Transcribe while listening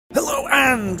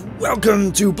and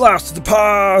welcome to Blast of the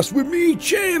Past with me,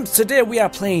 James. Today we are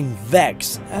playing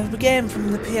VeXx, a game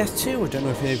from the PS2. I don't know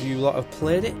if any of you lot have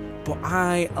played it, but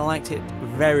I liked it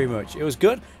very much. It was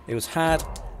good, it was hard,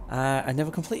 I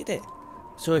never completed it.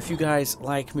 So if you guys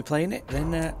like me playing it,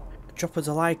 then drop us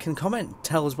a like and comment.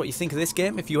 Tell us what you think of this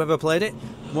game, if you ever played it,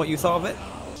 what you thought of it.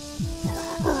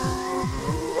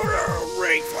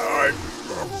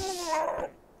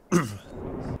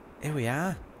 Here we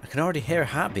are. I can already hear a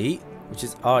heartbeat, which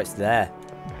is... oh, it's there.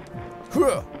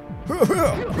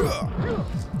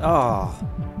 Oh,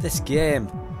 this game.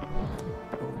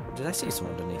 Did I see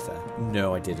someone underneath there?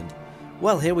 No, I didn't.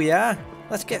 Well, here we are.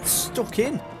 Let's get stuck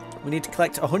in. We need to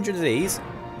collect 100 of these.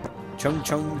 Chung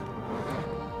chung.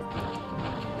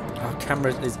 Our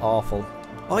camera is awful.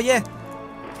 Oh, yeah.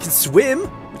 You can swim,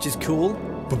 which is cool.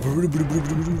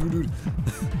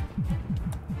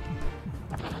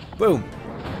 Boom.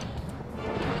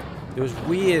 There was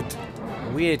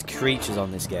weird creatures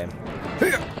on this game.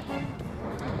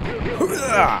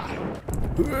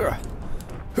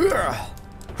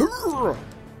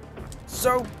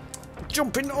 So,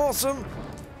 jumping awesome.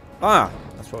 Ah,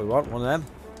 that's what we want, one of them.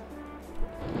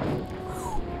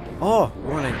 Oh,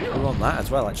 we want that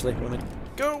as well, actually. We want to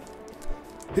go.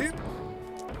 Here.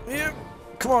 Here.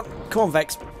 Come on,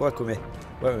 VeXx. Work with me.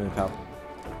 Work with me, pal.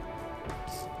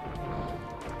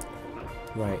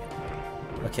 Right.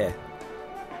 Okay.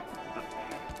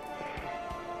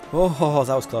 Oh,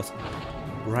 that was close.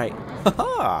 Right.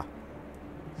 Haha.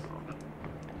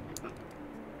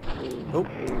 Oh,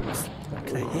 what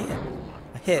can I hear?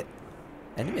 I hit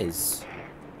enemies.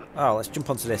 Oh, let's jump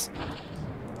onto this.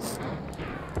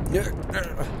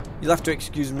 You'll have to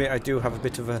excuse me. I do have a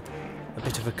bit of a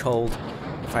cold.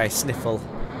 If I sniffle,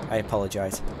 I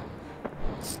apologise.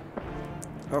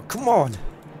 Oh, come on.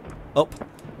 Up.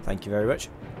 Thank you very much.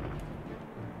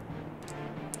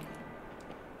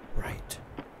 Right.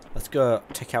 Let's go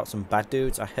take out some bad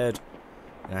dudes. I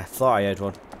thought I heard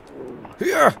one.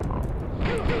 Here!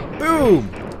 Boom!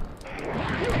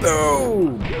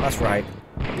 Boom! That's right.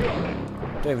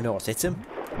 Don't even know what's hit him.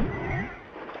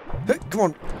 Hey, come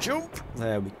on, jump!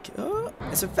 There we go.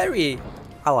 It's a very...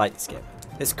 I like this game.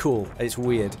 It's cool. It's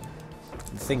weird.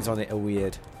 The things on it are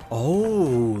weird.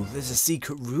 Oh, there's a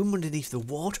secret room underneath the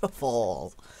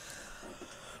waterfall.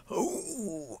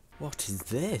 Oh, what is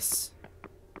this?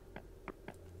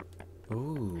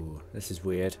 Ooh, this is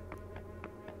weird.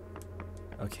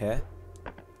 Okay.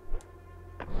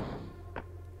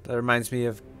 That reminds me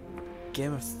of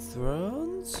Game of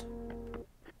Thrones?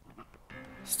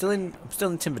 I'm still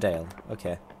in Timberdale.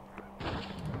 Okay.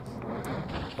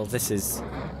 Well, this is...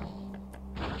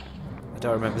 I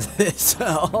don't remember this at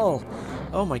all.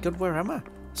 Oh my god, where am I?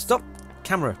 Stop!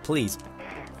 Camera, please.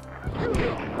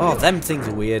 Oh, them things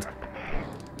are weird.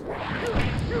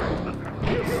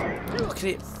 Look at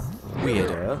it.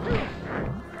 Weirdo.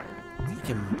 Like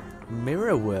a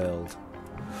mirror world.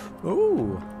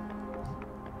 Ooh.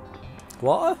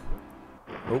 Water?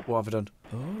 Oh, what have I done?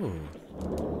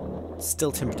 Oh.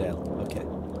 Still Timberdale. Okay.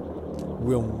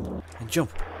 Vroom. And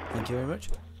jump. Thank you very much.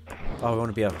 Oh, I want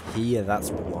to be up here, that's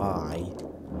why.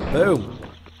 Boom!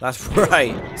 That's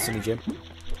right, Sunny Jim.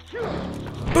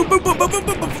 Boom, boom, boom, boom, boom,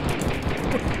 boom, boom!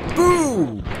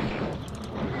 Boom!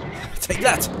 Take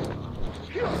that!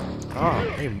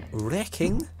 Oh, I'm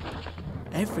wrecking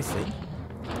everything.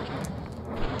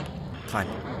 Climb.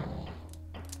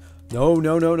 No,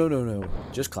 no, no, no, no, no.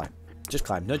 Just climb. Just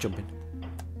climb, no jumping.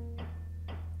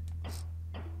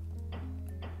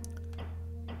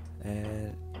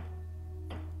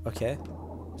 Okay.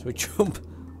 So we jump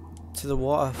to the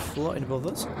water floating above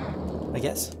us, I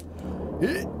guess.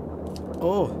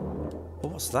 Oh. Oh,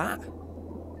 what's that?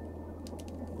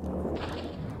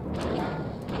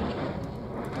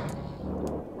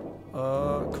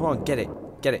 Come on, get it.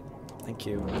 Get it. Thank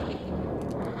you.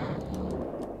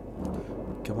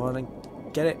 Come on and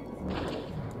get it.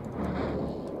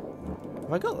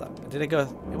 Have I got that? Did it go?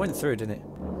 It went through, didn't it?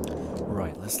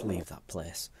 Right, let's leave that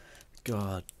place.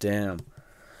 God damn.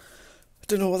 I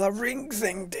don't know what that ring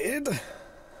thing did.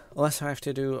 Unless I have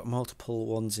to do multiple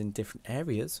ones in different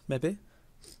areas, maybe.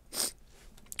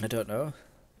 I don't know.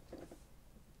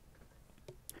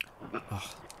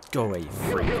 Oh, go away, you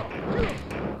freak.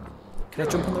 Can I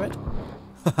jump on the red?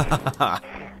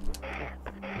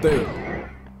 Boom.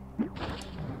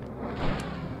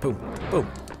 Boom. Boom.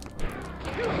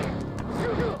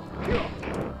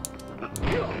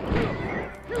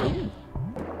 Ooh.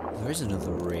 There is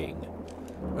another ring.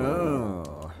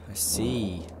 Oh, I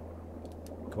see.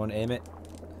 Come on, aim it.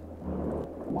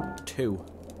 2.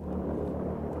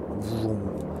 Vroom.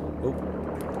 Oh,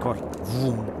 come on.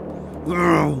 Vroom.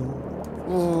 Vroom.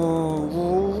 Oh.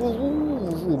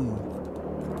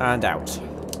 And out.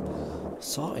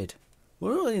 Sorted.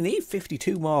 We only need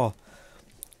 52 more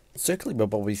circling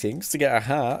bobby things to get a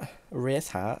heart. A wraith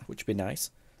heart, which would be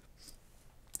nice.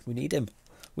 We need him.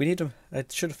 We need him. I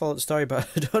should have followed the story, but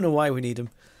I don't know why we need him.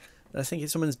 I think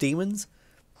it's someone's demons.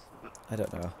 I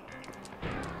don't know.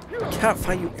 I can't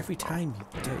fight you every time, you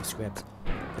dirty scrubs.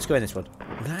 Let's go in this one.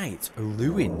 Right, a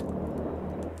ruin.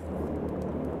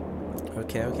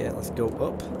 Okay, let's go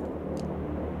up.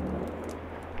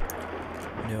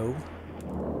 No.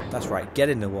 That's right, get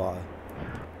in the water.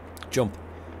 Jump.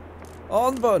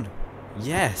 On the button.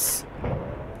 Yes.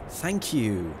 Thank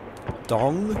you.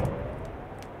 Dong.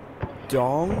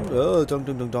 Dong. Oh, dong,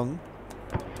 dong, dong, dong.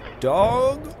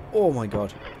 Dong. Oh my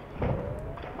god.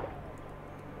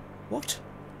 What?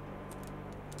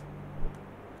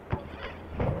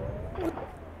 What?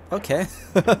 Okay.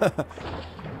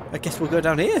 I guess we'll go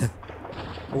down here.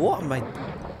 What am I?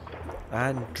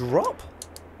 And drop.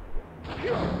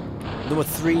 Number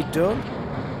 3 done.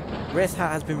 Wraith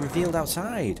Hat has been revealed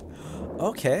outside.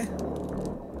 Okay.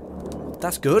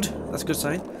 That's good. That's a good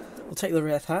sign. We'll take the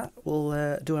Wraith Hat.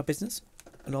 We'll do our business.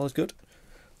 And all is good.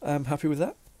 I'm happy with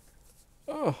that.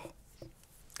 Oh.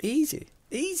 Easy.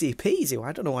 Easy peasy. Well,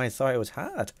 I don't know why I thought it was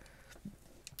hard.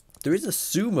 There is a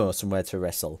sumo somewhere to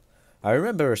wrestle. I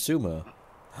remember a sumo.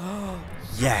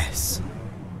 Yes.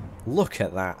 Look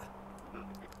at that.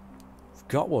 I've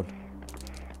got one.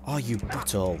 Oh, you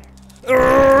butthole.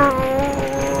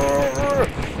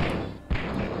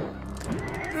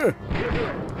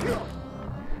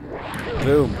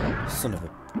 Boom. Son of a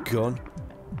gun.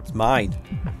 It's mine.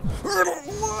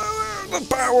 The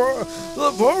power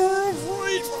of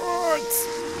reflex.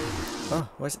 Oh,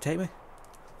 where's it take me?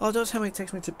 Oh, don't tell me it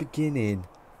takes me to beginning.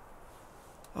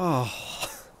 Oh,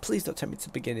 please don't take me to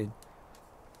beginning.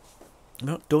 I'm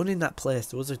not done in that place.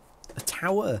 There was a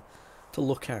tower to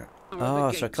look at.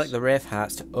 Oh, so I collect the Wraith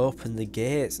Hearts to open the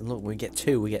gates. And look, when we get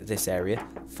 2, we get this area.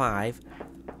 5.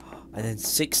 And then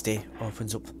 60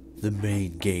 opens up the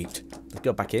main gate. Let's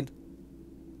go back in.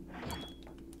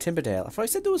 Timberdale. I thought I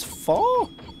said there was 4.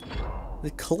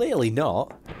 They're clearly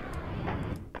not.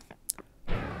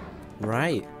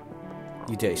 Right.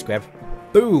 You dirty scrub.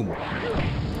 Boom.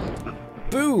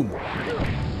 Boom.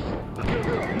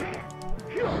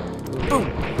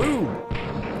 Boom. Boom.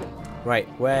 Right,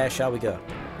 where shall we go?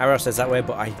 Arrow says that way,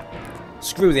 but I...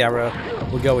 Screw the arrow.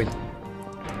 We're going.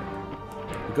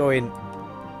 We're going...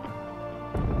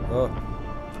 Oh.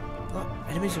 Oh,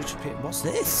 enemies are just... What's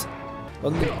this?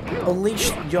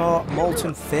 Unleash your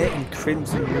molten fate and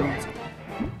crimson runes.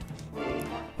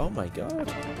 Oh my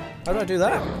god. How do I do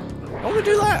that? I want to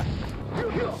do that!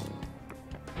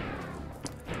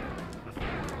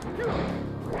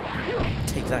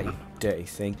 Take that, you dirty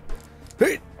thing.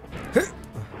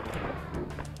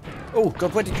 Oh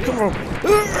god, where did you come from?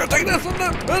 Take this on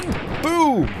that and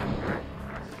boom!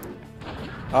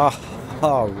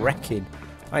 Oh, wrecking.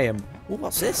 I am... Oh,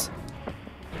 what's this?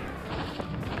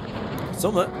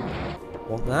 Summit.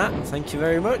 Want that? Thank you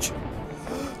very much.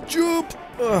 Jump!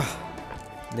 Ugh.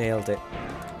 Nailed it.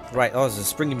 Right, oh, there's a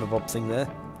springy bob thing there.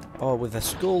 Oh, with a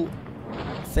skull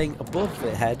thing above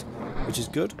the head, which is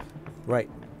good. Right,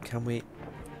 can we...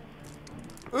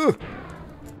 Ugh.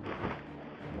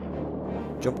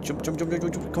 Jump, jump, jump, jump, jump,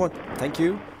 jump, jump. Come on. Thank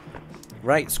you.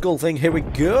 Right, skull thing. Here we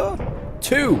go.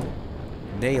 2.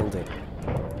 Nailed it.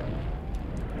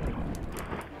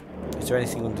 Is there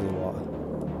anything under the water?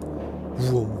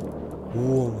 Whoom.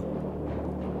 Whoom.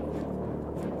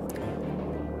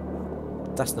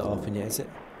 That's not open yet, is it?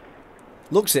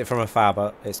 Looks it from afar,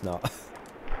 but it's not.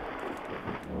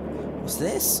 What's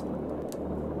this?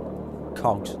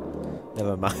 Cogs.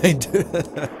 Never mind.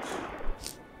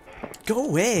 Go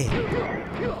away!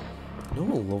 No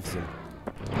one loves him.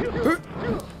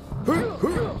 Help!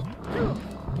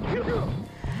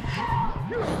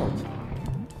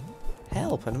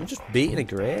 Help! And I'm just beating a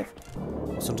grave.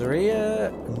 What's under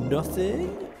here?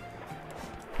 Nothing.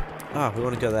 Ah, we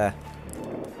want to go there.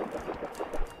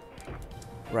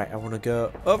 Right, I want to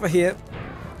go over here.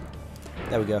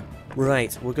 There we go.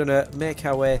 Right, we're going to make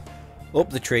our way up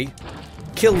the tree.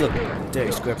 Kill the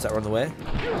dirty squibs that are on the way.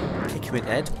 Kick him in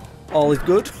the head. All is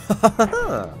good.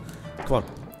 Come on.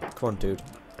 Come on, dude.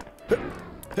 Boom,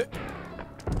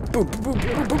 boom, boom,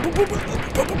 boom, boom, boom, boom,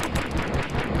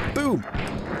 boom.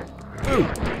 Boom.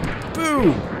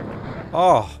 Boom.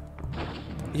 Oh.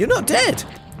 You're not dead.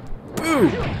 Boom.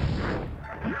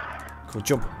 Come on,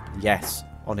 jump. Yes.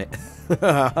 On it.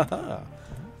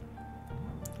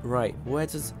 Right, where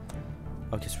does...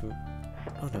 I guess we...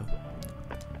 Oh, no.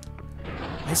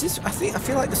 Is this... I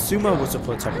feel like the sumo was up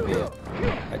on top of here.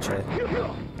 Actually.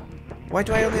 Why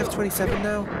do I only have 27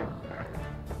 now?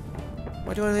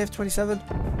 Why do I only have 27?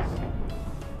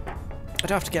 I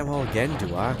don't have to get them all again,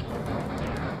 do I?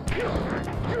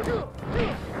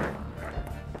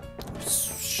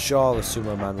 Sure, the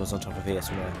Sumo Man was on top of here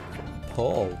somewhere.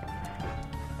 Paul.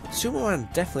 Sumo Man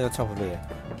definitely on top of here.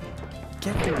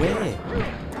 Get away.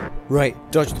 Right,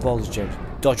 dodge the balls, James.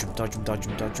 Dodge him, dodge him, dodge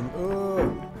him, dodge him.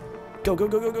 Oh. Go, go,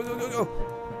 go, go, go, go, go, go.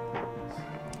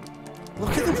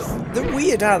 Look at them. They're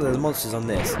weird, aren't they, the monsters on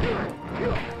this?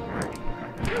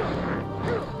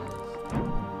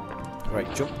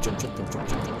 Right, jump, jump, jump, jump, jump,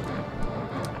 jump.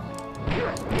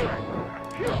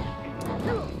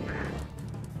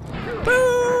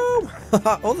 Boom!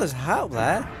 Oh, there's a hat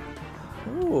there.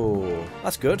 Oh,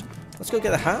 that's good. Let's go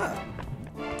get the hat.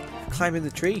 Climbing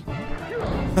the tree.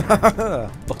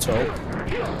 Butthole.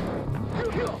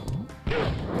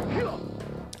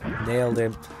 Nailed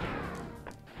him.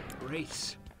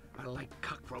 Wraiths are like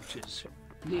cockroaches,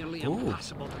 nearly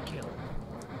impossible to kill.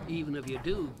 Even if you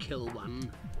do kill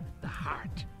one, the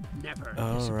heart never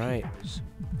disappears. Right.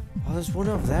 Oh, there's one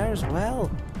over there as well.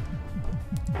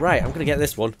 Right, I'm gonna get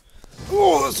this one.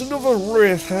 Oh, that's another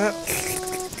wraith hat.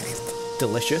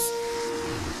 Delicious.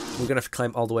 We're gonna have to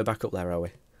climb all the way back up there, are we?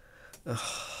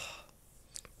 Oh,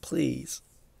 please.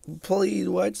 Please,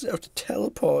 why does it have to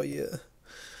teleport you?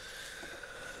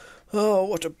 Oh,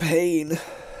 what a pain.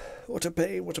 What a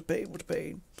pain, what a pain, what a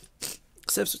pain.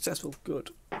 Save successful, good.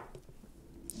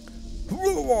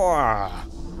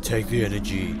 Take the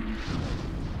energy.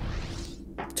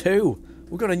 2.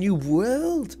 We've got a new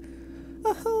world.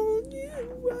 A whole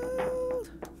new world.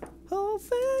 Whole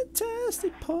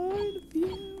fantastic point of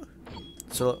view.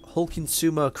 So, hulking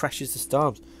sumo crashes the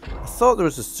storms. I thought there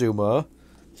was a sumo.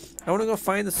 I want to go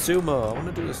find the sumo. I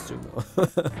want to do the sumo.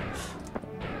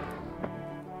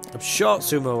 I'm short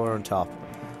sumo are on top.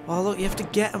 Oh, look, you have to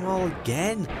get them all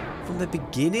again. From the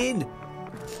beginning.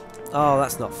 Oh,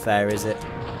 that's not fair, is it?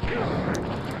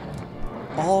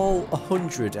 All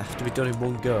 100 have to be done in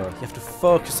one go. You have to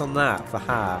focus on that for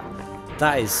heart.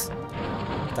 That is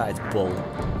bull.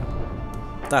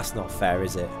 That's not fair,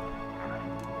 is it?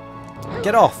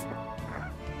 Get off!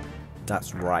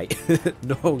 That's right.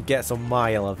 No one gets a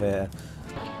mile of it.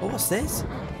 Oh, what's this?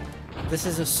 This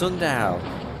is a sundial.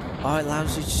 Oh, it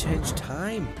allows you to change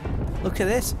time. Look at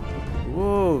this.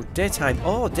 Whoa, daytime.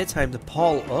 Oh, daytime, the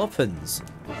portal opens.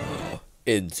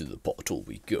 Into the portal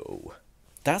we go.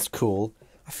 That's cool.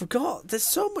 I forgot. There's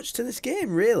so much to this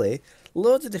game, really.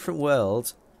 Loads of different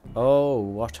worlds. Oh,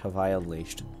 what have I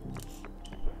unleashed?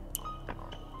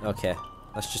 Okay,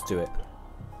 let's just do it.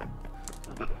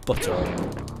 Butter.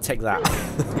 Take that.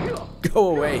 Go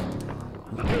away.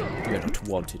 You're not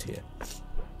wanted here.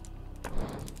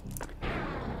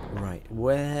 Right,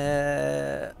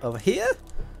 where? Over here?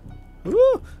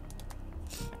 Woo!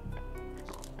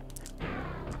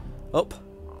 Up.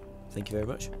 Thank you very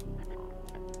much.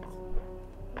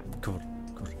 Come on,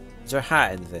 come on. Is there a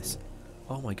heart in this?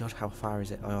 Oh my god, how far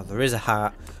is it? Oh, there is a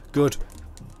heart. Good.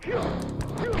 Got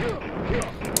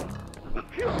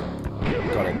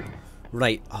it.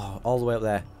 Right. Oh, all the way up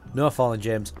there. No falling,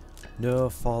 James. No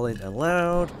falling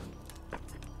allowed.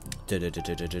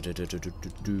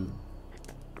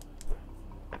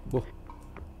 Whoa.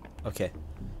 Okay.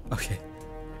 Okay.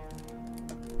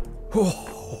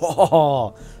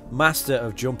 Whoa. Master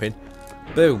of jumping.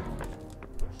 Boom.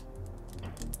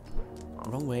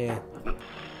 Wrong way.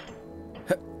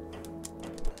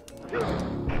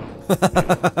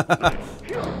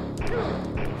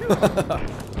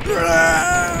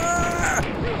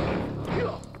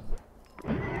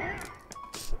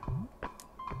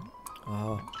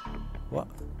 Oh. What?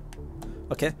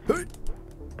 Okay.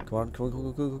 Come on, come on, come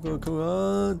on, come on, come on, come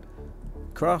on.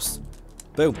 Cross.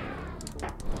 Boom.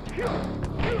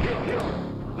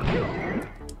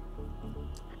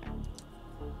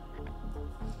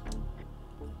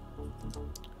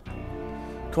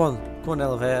 Come on,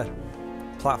 elevator.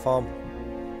 Platform.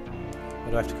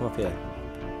 Where do I have to come up here?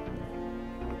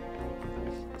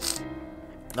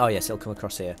 Oh yes, it'll come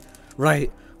across here.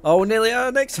 Right. Oh, we're nearly at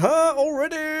our next heart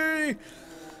already.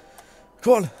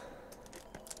 Come on.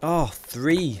 Oh,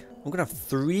 3. I'm gonna have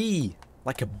 3.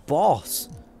 Like a boss.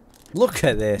 Look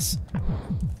at this.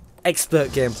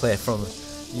 Expert gameplay from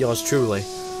yours truly.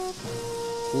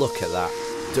 Look at that.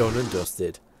 Done and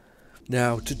dusted.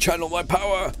 Now to channel my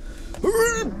power.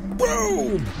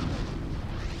 Boom!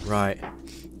 Right.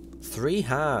 3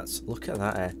 hearts. Look at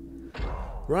that, eh?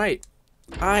 Right.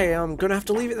 I am going to have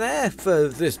to leave it there for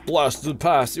this blasted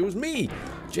pass. It was me,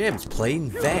 James,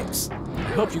 playing VeXx. I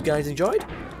hope you guys enjoyed.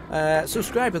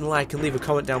 Subscribe and like and leave a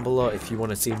comment down below if you want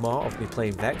to see more of me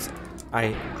playing VeXx. I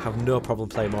have no problem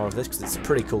playing more of this because it's a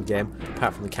pretty cool game,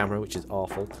 apart from the camera, which is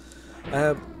awful.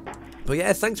 But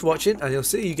yeah, thanks for watching, and I'll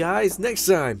see you guys next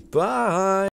time. Bye!